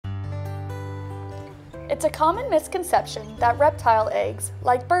It's a common misconception that reptile eggs,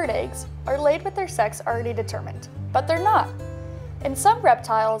 like bird eggs, are laid with their sex already determined, but they're not. In some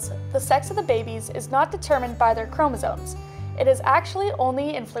reptiles, the sex of the babies is not determined by their chromosomes. It is actually only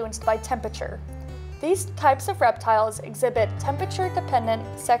influenced by temperature. These types of reptiles exhibit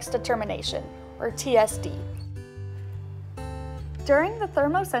temperature-dependent sex determination, or TSD. During the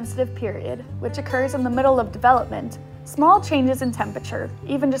thermosensitive period, which occurs in the middle of development, small changes in temperature,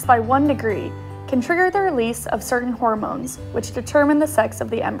 even just by 1 degree, can trigger the release of certain hormones, which determine the sex of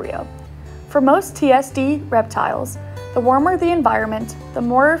the embryo. For most TSD reptiles, the warmer the environment, the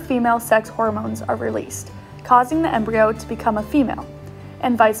more female sex hormones are released, causing the embryo to become a female.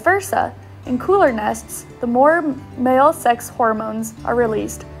 And vice versa, in cooler nests, the more male sex hormones are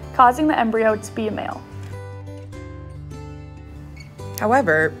released, causing the embryo to be a male.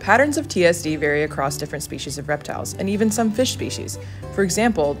 However, patterns of TSD vary across different species of reptiles, and even some fish species. For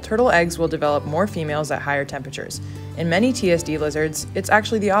example, turtle eggs will develop more females at higher temperatures. In many TSD lizards, it's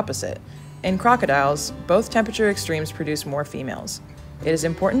actually the opposite. In crocodiles, both temperature extremes produce more females. It is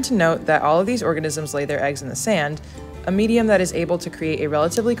important to note that all of these organisms lay their eggs in the sand, a medium that is able to create a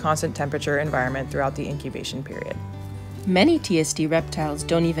relatively constant temperature environment throughout the incubation period. Many TSD reptiles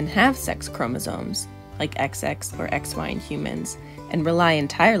don't even have sex chromosomes, like XX or XY in humans, and rely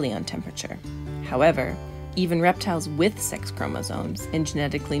entirely on temperature. However, even reptiles with sex chromosomes in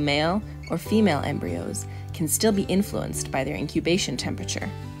genetically male or female embryos can still be influenced by their incubation temperature.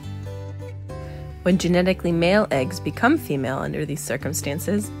 When genetically male eggs become female under these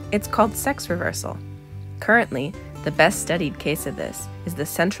circumstances, it's called sex reversal. Currently, the best studied case of this is the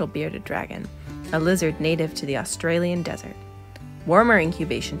central bearded dragon, a lizard native to the Australian desert. Warmer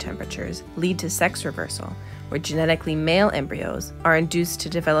incubation temperatures lead to sex reversal, where genetically male embryos are induced to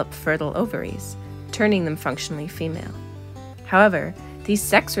develop fertile ovaries, turning them functionally female. However, these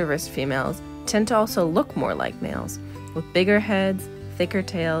sex-reversed females tend to also look more like males, with bigger heads, thicker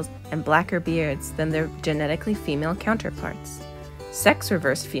tails, and blacker beards than their genetically female counterparts.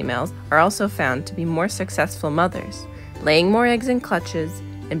 Sex-reversed females are also found to be more successful mothers, laying more eggs in clutches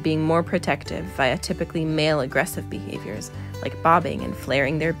and being more protective via typically male aggressive behaviors like bobbing and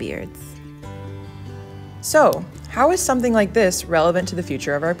flaring their beards. So, how is something like this relevant to the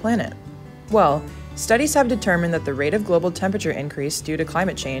future of our planet? Well, studies have determined that the rate of global temperature increase due to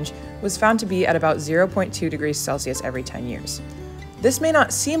climate change was found to be at about 0.2 degrees Celsius every 10 years. This may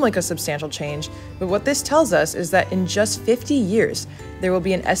not seem like a substantial change, but what this tells us is that in just 50 years, there will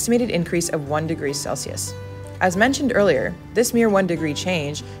be an estimated increase of 1 degree Celsius. As mentioned earlier, this mere 1 degree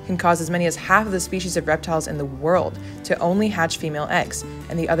change can cause as many as half of the species of reptiles in the world to only hatch female eggs,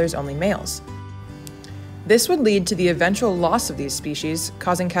 and the others only males. This would lead to the eventual loss of these species,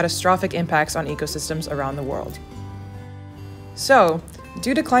 causing catastrophic impacts on ecosystems around the world. So,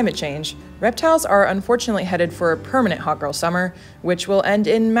 due to climate change, reptiles are unfortunately headed for a permanent hot girl summer, which will end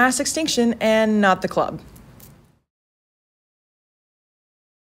in mass extinction and not the club.